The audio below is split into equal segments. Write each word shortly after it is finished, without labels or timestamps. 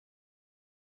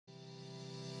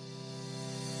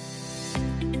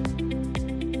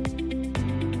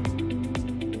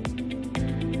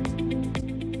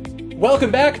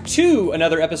Welcome back to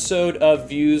another episode of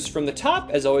Views from the Top.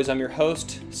 As always, I'm your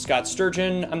host, Scott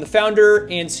Sturgeon. I'm the founder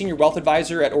and senior wealth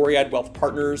advisor at Oread Wealth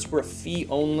Partners. We're a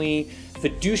fee-only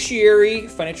fiduciary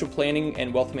financial planning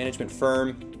and wealth management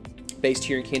firm based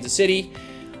here in Kansas City.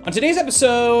 On today's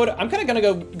episode, I'm kind of going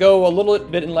to go a little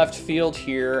bit in left field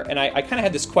here, and I kind of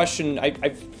had this question.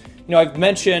 I've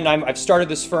mentioned I've started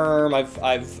this firm.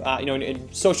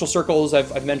 In social circles,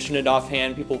 I've mentioned it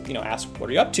offhand. People ask,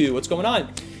 "What are you up to? What's going on?"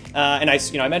 And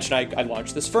I mentioned I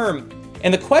launched this firm.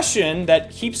 And the question that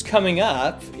keeps coming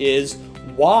up is,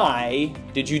 why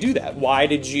did you do that? Why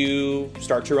did you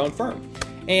start your own firm?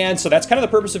 And so that's kind of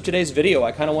the purpose of today's video.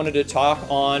 I kind of wanted to talk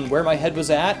on where my head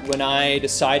was at when I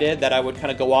decided that I would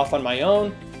kind of go off on my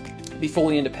own, be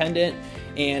fully independent,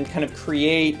 and kind of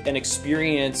create an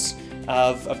experience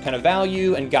of kind of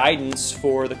value and guidance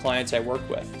for the clients I work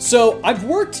with. So I've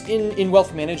worked in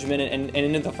wealth management and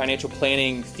in the financial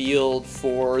planning field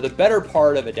for the better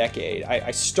part of a decade.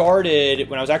 I started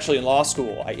when I was actually in law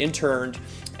school. I interned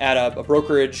at a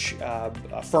brokerage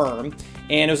firm,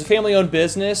 and it was a family-owned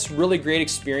business, really great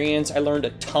experience. I learned a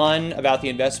ton about the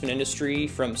investment industry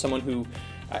from someone who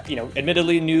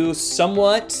admittedly knew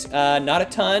somewhat, not a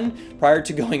ton, prior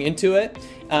to going into it.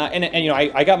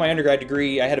 I got my undergrad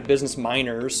degree. I had a business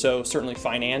minor, so certainly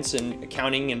finance and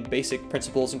accounting and basic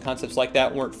principles and concepts like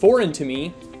that weren't foreign to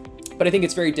me. But I think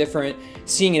it's very different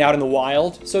seeing it out in the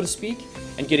wild, so to speak,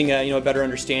 and getting a better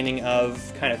understanding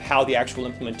of kind of how the actual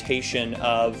implementation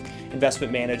of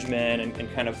investment management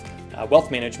and kind of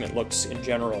wealth management looks in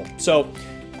general. So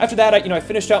after that, I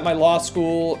finished out my law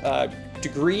school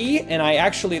degree, and I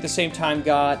actually at the same time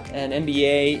got an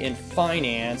MBA in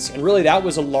finance, and really that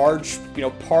was a large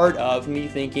part of me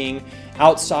thinking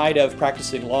outside of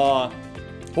practicing law,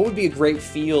 what would be a great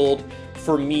field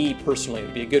for me personally. It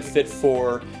would be a good fit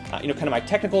for kind of my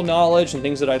technical knowledge and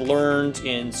things that I learned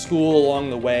in school along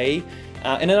the way.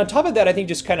 And then on top of that, I think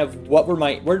just kind of where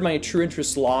did my true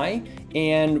interests lie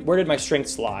and where did my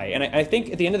strengths lie? And I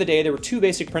think at the end of the day, there were two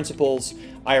basic principles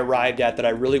I arrived at that I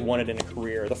really wanted in a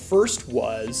career. The first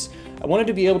was I wanted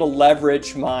to be able to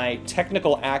leverage my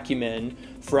technical acumen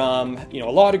from a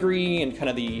law degree and kind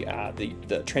of the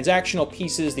transactional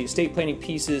pieces, the estate planning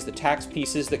pieces, the tax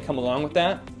pieces that come along with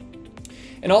that.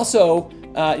 And also,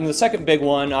 the second big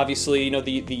one, obviously,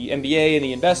 the MBA and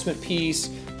the investment piece,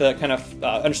 the kind of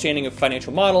understanding of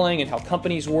financial modeling and how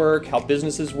companies work, how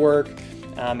businesses work,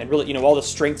 and really, all the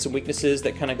strengths and weaknesses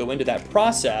that kind of go into that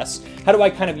process. How do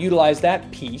I kind of utilize that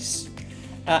piece?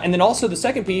 And then also the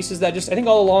second piece is that I think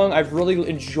all along I've really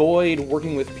enjoyed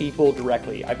working with people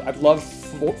directly. I've loved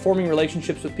forming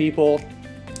relationships with people.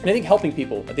 And I think helping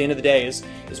people at the end of the day is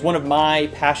one of my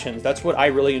passions. That's what I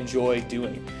really enjoy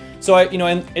doing. So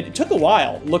and it took a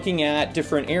while looking at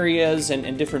different areas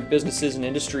and different businesses and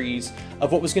industries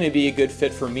of what was going to be a good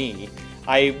fit for me.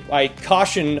 I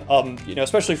caution,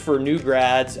 especially for new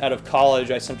grads out of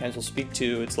college, I sometimes will speak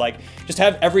to, it's like, just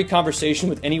have every conversation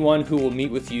with anyone who will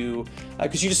meet with you,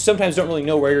 because you just sometimes don't really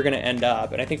know where you're going to end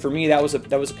up. And I think for me, that was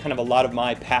kind of a lot of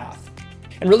my path.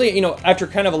 And really, after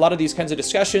kind of a lot of these kinds of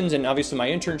discussions and obviously my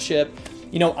internship,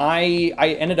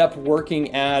 I ended up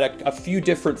working at a few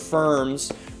different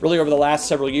firms really over the last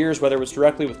several years, whether it was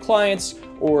directly with clients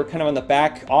or kind of on the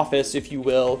back office, if you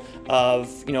will,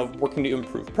 of working to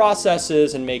improve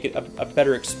processes and make it a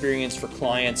better experience for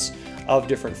clients of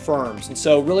different firms. And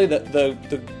so really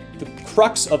the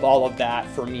crux of all of that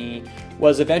for me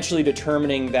was eventually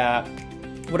determining that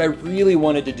what I really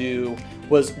wanted to do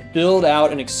was build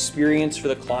out an experience for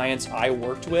the clients I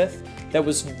worked with that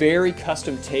was very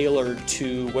custom tailored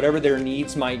to whatever their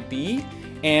needs might be.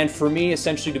 And for me,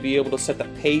 essentially to be able to set the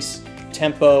pace,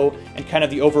 tempo, and kind of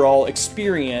the overall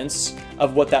experience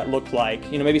of what that looked like.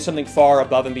 Maybe something far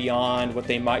above and beyond what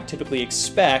they might typically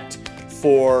expect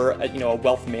for a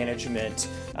wealth management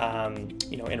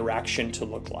interaction to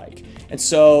look like. And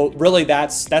so really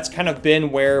that's kind of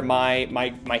been where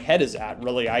my head is at.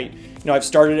 Really, I've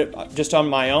started it just on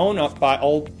my own,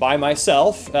 all by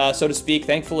myself, so to speak.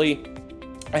 Thankfully,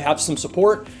 I have some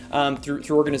support through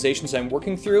organizations I'm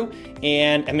working through,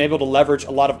 and I'm able to leverage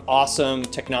a lot of awesome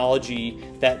technology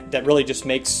that really just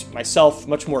makes myself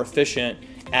much more efficient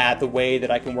at the way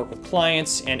that I can work with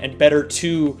clients and better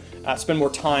to spend more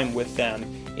time with them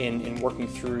in working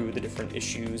through the different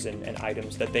issues and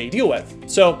items that they deal with.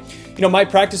 So, my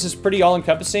practice is pretty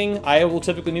all-encompassing. I will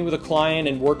typically meet with a client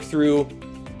and work through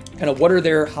kind of what are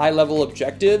their high-level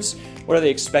objectives, what are they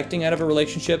expecting out of a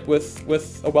relationship with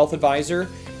a wealth advisor,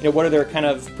 what are their kind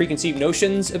of preconceived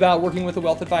notions about working with a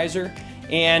wealth advisor,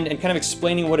 and kind of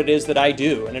explaining what it is that I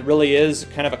do. And it really is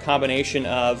kind of a combination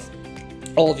of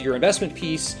all of your investment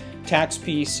piece, tax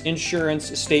piece,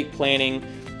 insurance, estate planning,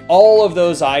 all of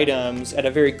those items at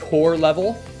a very core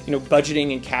level,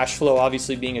 budgeting and cash flow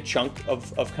obviously being a chunk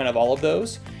of kind of all of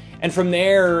those. And from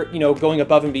there, going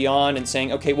above and beyond and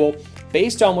saying, okay, well,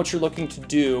 based on what you're looking to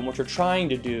do and what you're trying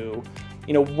to do,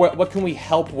 what can we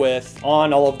help with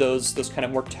on all of those kind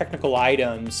of more technical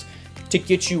items to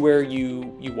get you where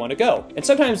you want to go. And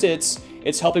sometimes it's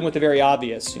helping with the very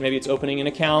obvious. Maybe it's opening an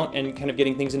account and kind of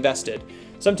getting things invested.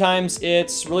 Sometimes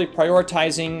it's really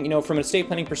prioritizing, from an estate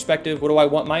planning perspective, what do I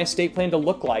want my estate plan to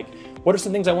look like? What are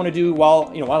some things I want to do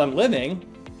while I'm living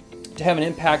to have an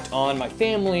impact on my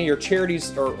family or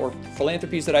charities or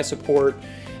philanthropies that I support,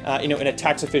 in a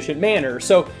tax efficient manner.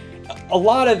 So a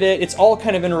lot of it's all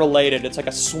kind of interrelated. It's like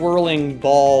a swirling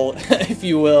ball, if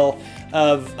you will,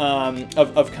 of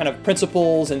kind of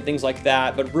principles and things like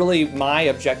that. But really my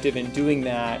objective in doing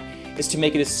that is to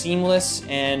make it as seamless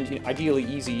and ideally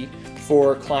easy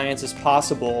for clients as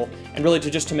possible, and really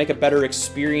to make a better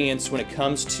experience when it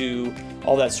comes to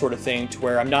all that sort of thing, to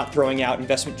where I'm not throwing out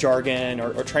investment jargon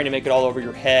or trying to make it all over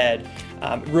your head.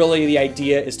 Really the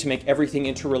idea is to make everything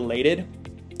interrelated,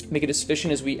 make it as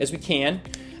efficient as we can.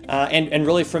 And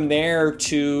really from there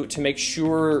to make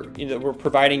sure that we're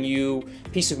providing you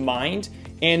peace of mind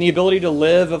and the ability to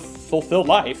live a fulfilled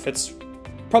life. It's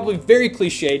probably very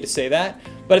cliched to say that,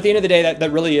 but at the end of the day,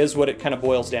 that really is what it kind of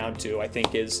boils down to, I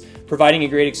think, is providing a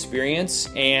great experience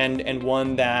and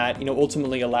one that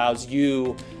ultimately allows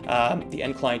you, the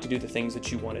end client, to do the things that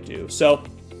you want to do. So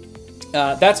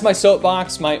that's my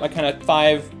soapbox, my kind of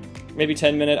 5, maybe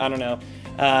 10-minute, I don't know,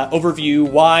 overview,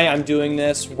 why I'm doing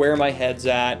this, where my head's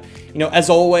at. As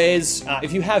always,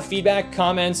 if you have feedback,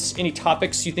 comments, any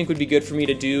topics you think would be good for me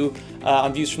to do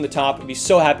on Views from the Top, I'd be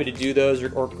so happy to do those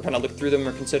or kind of look through them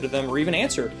or consider them or even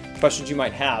answer questions you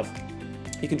might have.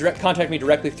 You can contact me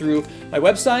directly through my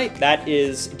website. That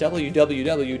is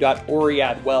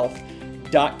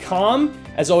www.oreadwealth.com.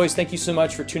 As always, thank you so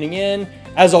much for tuning in.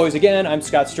 As always, again, I'm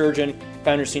Scott Sturgeon,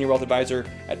 founder, senior wealth advisor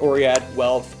at Oread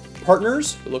Wealth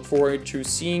Partners. We look forward to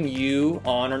seeing you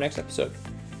on our next episode.